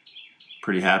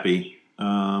pretty happy.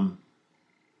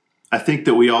 I think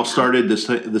that we all started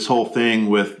this whole thing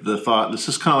with the thought, this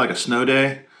is kind of like a snow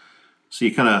day. So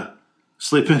you kind of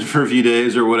sleep in for a few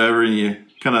days or whatever, and you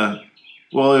kind of,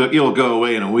 well, it'll go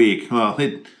away in a week. Well,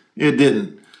 it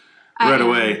didn't right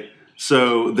away.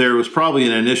 So there was probably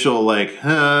an initial like,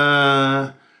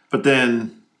 but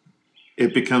then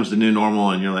it becomes the new normal,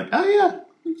 and you're like, oh yeah,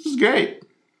 this is great.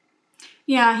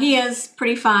 Yeah, he is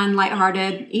pretty fun,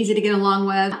 lighthearted, easy to get along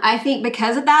with. I think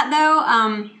because of that,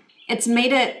 though, it's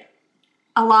made it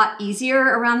a lot easier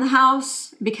around the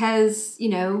house because, you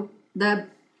know, the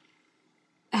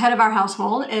head of our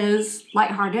household is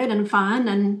lighthearted and fun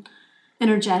and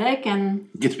energetic and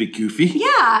get to be goofy.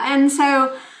 Yeah, and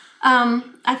so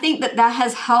I think that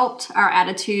has helped our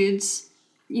attitudes,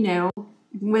 you know,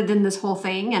 within this whole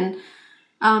thing, and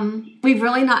we've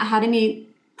really not had any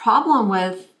problem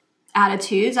with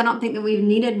attitudes. I don't think that we've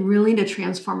needed really to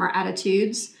transform our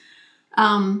attitudes.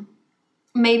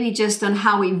 Maybe just on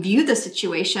how we view the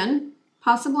situation,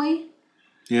 possibly.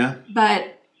 Yeah.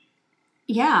 But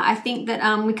yeah, I think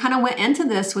that we kind of went into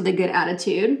this with a good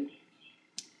attitude.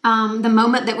 The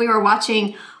moment that we were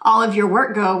watching all of your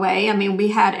work go away, I mean, we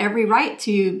had every right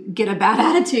to get a bad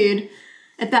attitude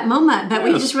at that moment. But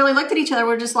we just really looked at each other.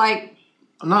 We're just like,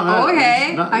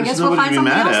 okay, I guess we'll find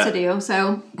something else to do.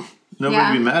 So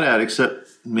nobody to be mad at except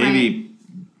maybe,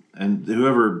 and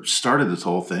whoever started this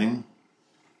whole thing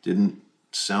didn't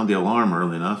sound the alarm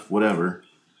early enough, whatever.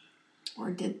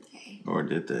 Or did they? Or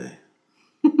did they?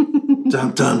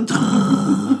 Dun, dun,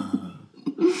 dun.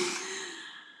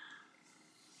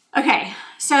 Okay,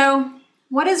 so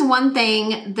what is one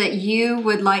thing that you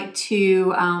would like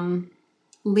to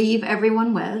leave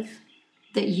everyone with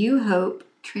that you hope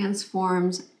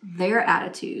transforms their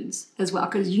attitudes as well?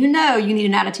 Because you know you need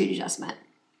an attitude adjustment.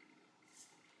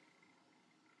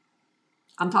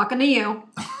 I'm talking to you.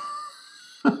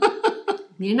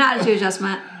 Need an attitude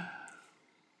adjustment.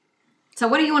 So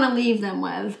what do you want to leave them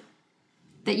with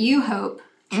that you hope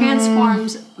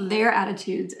transforms their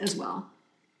attitudes as well?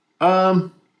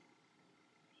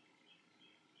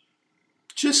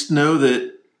 Just know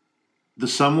that the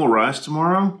sun will rise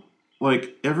tomorrow.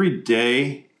 Like every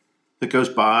day that goes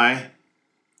by,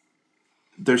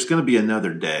 there's going to be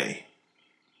another day.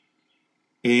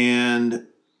 And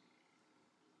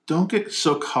don't get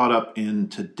so caught up in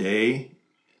today.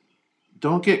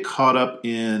 Don't get caught up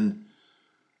in,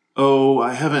 oh,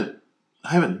 I haven't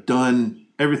done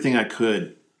everything I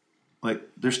could. Like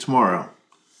there's tomorrow.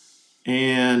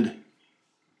 And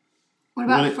what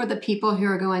about for the people who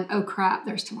are going, oh crap,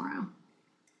 there's tomorrow?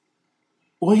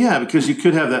 Well, yeah, because you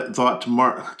could have that thought,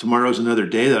 tomorrow's another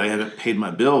day that I haven't paid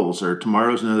my bills, or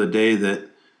tomorrow's another day that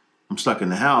I'm stuck in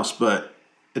the house. But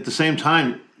at the same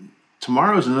time,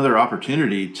 tomorrow's another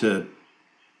opportunity to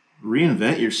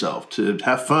reinvent yourself, to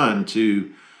have fun,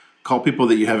 to call people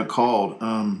that you haven't called.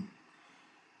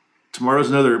 Tomorrow's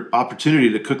another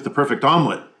opportunity to cook the perfect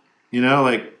omelet. You know,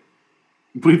 like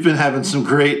we've been having some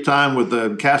great time with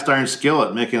the cast iron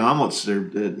skillet making omelets or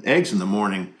eggs in the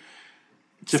morning.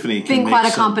 Tiffany can make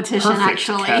quite a competition,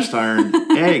 actually. Cast iron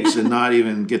eggs and not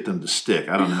even get them to stick.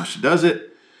 I don't know how she does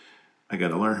it. I got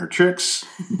to learn her tricks,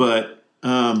 but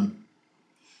I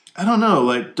don't know.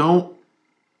 Like, don't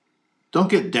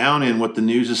get down in what the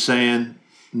news is saying.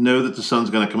 Know that the sun's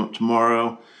going to come up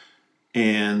tomorrow,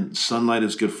 and sunlight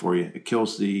is good for you. It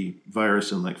kills the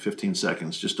virus in like 15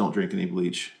 seconds. Just don't drink any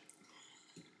bleach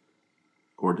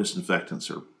or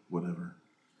disinfectants or whatever.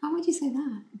 Why would you say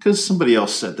that? Because somebody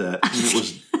else said that. And it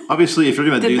was obviously, if you're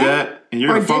going to do that and you're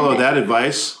going to follow that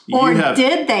advice,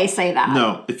 did they say that?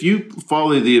 No. If you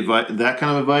follow the advice, that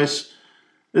kind of advice,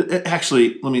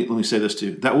 actually, let me say this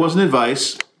too. That wasn't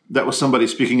advice. That was somebody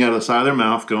speaking out of the side of their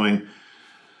mouth, going.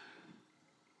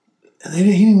 He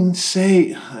didn't even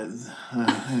say.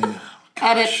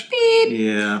 Edit. Beep.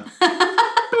 Yeah.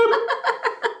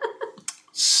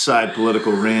 So side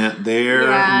political rant there.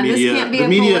 Yeah, Media, this can't be the a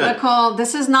media, political.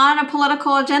 This is not a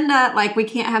political agenda. Like, we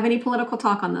can't have any political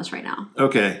talk on this right now.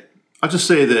 Okay. I'll just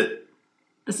say that.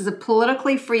 This is a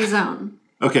politically free zone.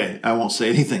 Okay. I won't say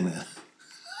anything then.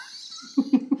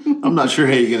 I'm not sure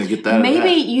how you're going to get that.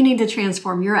 Maybe you need to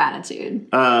transform your attitude.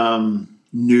 No,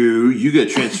 you got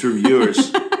to transform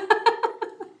yours.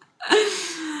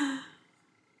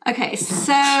 Okay,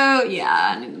 so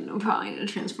yeah, I probably need to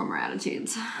transform our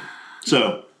attitudes.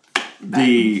 So,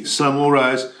 the sun will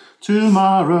rise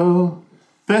tomorrow.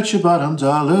 Bet your bottom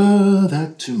dollar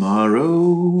that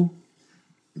tomorrow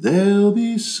there'll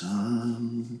be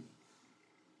sun.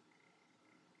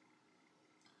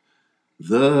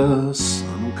 The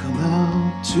sun will come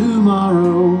out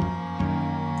tomorrow.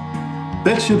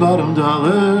 Bet your bottom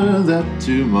dollar that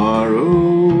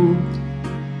tomorrow.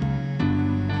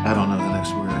 I don't know the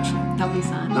next word actually. There'll be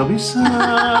sun. There'll be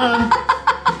sun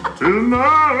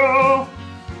tomorrow.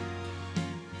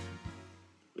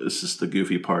 This is the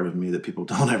goofy part of me that people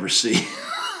don't ever see.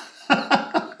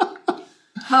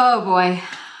 Oh boy.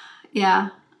 Yeah.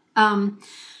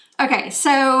 Okay,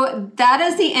 so that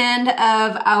is the end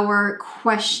of our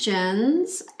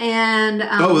questions. And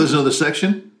oh, there's another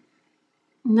section?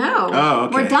 No. Oh,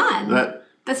 okay. We're done.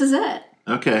 This is it.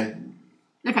 Okay.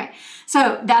 Okay.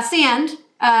 So that's the end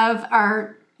of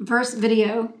our first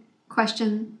video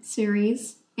question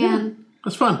series. And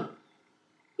that's fun.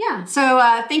 yeah, so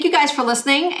thank you guys for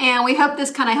listening, and we hope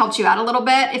this kind of helped you out a little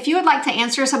bit. If you would like to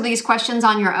answer some of these questions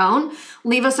on your own,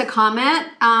 leave us a comment.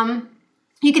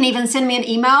 You can even send me an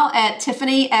email at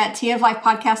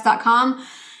tiffany@toflifepodcast.com.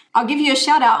 I'll give you a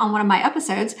shout out on one of my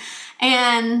episodes.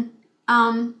 And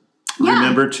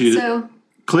remember to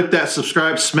click that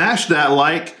subscribe, smash that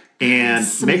like, and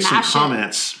make some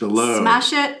comments below.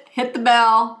 Smash it, hit the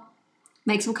bell,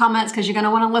 make some comments because you're going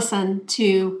to want to listen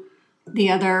to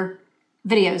the other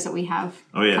videos that we have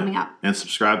coming up. And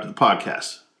subscribe to the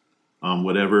podcast on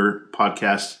whatever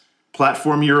podcast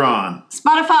platform you're on.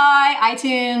 Spotify,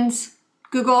 iTunes,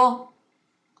 Google.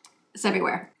 It's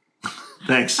everywhere.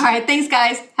 Thanks. All right. Thanks,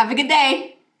 guys. Have a good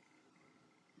day.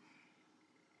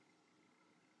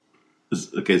 Is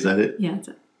that it? Yeah, that's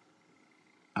it.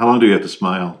 How long do you have to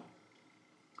smile?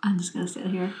 I'm just going to sit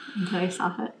here until you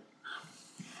stop it.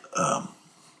 I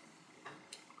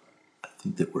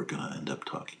think that we're going to end up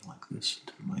talking like this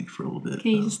to the mic for a little bit.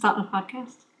 Can you just stop the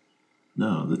podcast?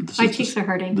 No. My cheeks are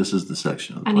hurting. This is the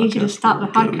section of the podcast. I need you to stop the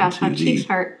podcast. My cheeks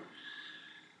hurt.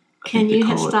 Can you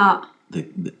hit stop?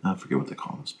 I forget what they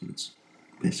call this, but it's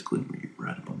basically where you're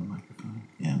right up on the microphone.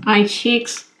 And my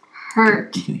cheeks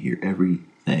hurt. You can hear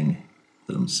everything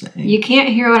that I'm saying. You can't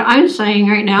hear what I'm saying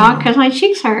right now because my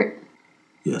cheeks hurt.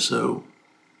 Yeah, so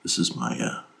this is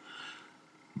my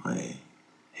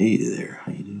hey there,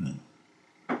 how you doing?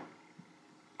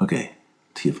 Okay,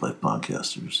 TF Life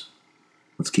Podcasters,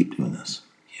 let's keep doing this.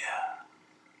 Yeah.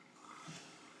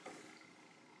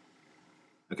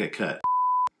 Okay, cut.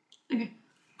 Okay.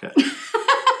 Cut.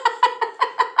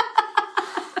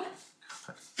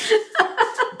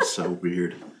 So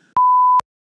weird.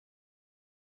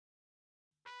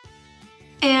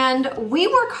 And we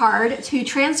work hard to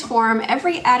transform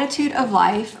every attitude of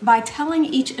life by telling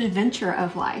each adventure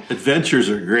of life. Adventures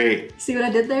are great. See what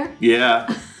I did there? Yeah.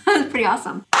 That's pretty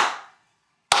awesome.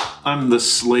 I'm the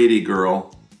Slady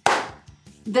girl.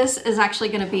 This is actually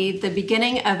going to be the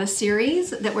beginning of a series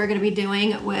that we're going to be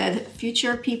doing with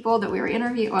future people that we were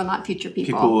interviewing, well, not future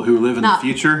people. People who live in the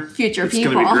future? Future it's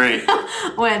people. It's going to be great.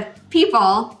 With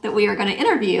people that we are going to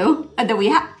interview, that we're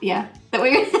going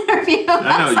to interview.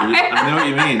 I know what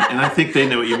you mean, and I think they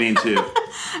know what you mean too.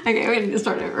 Okay, we need to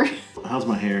start over. How's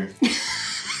my hair?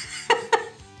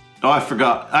 Oh, I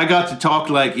forgot. I got to talk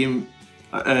like him,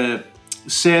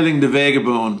 sailing the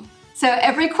vagabond. So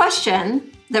every question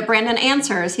that Brandon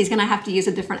answers, he's going to have to use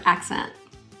a different accent.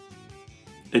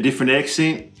 A different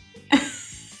accent?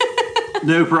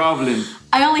 No problem.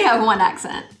 I only have one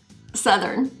accent,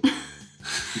 Southern.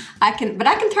 I can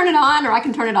turn it on or I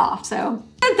can turn it off. So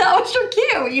that was your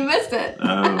cue. You missed it.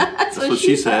 Oh, that's what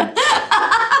she said.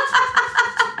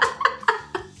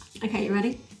 Okay, you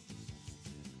ready?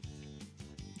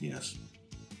 Yes.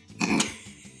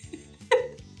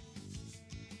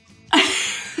 I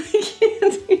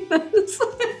can't do this.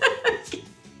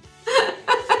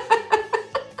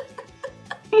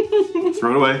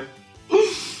 Throw it away.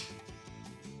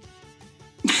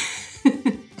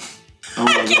 Oh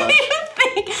my gosh.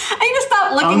 I need to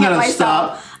stop looking at myself.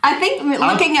 Stop. I think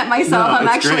looking at myself, I'm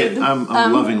actually. Great. I'm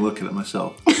loving looking at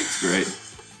myself. It's great.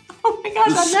 Oh my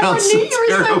gosh, I never knew you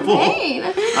were so vain.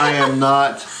 I am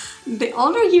not. The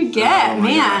older you get,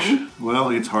 man. Gosh. Well,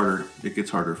 it's harder. It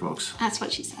gets harder, folks. That's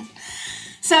what she said.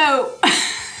 So, Oh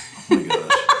my gosh.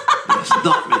 It's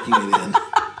not making it in.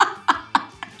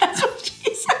 that's what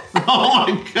she said. Oh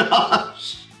my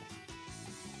gosh.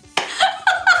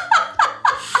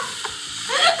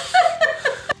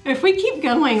 If we keep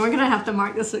going, we're going to have to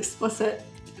mark this explicit.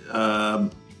 I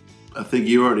think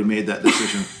you already made that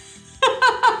decision.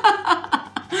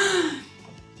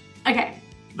 Okay.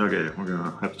 Okay, we're going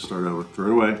to have to start over. Throw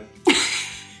it away.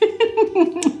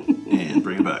 And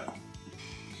bring it back.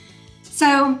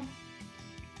 So,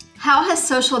 how has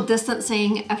social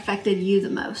distancing affected you the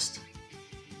most?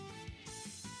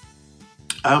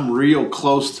 I'm real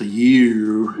close to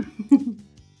you.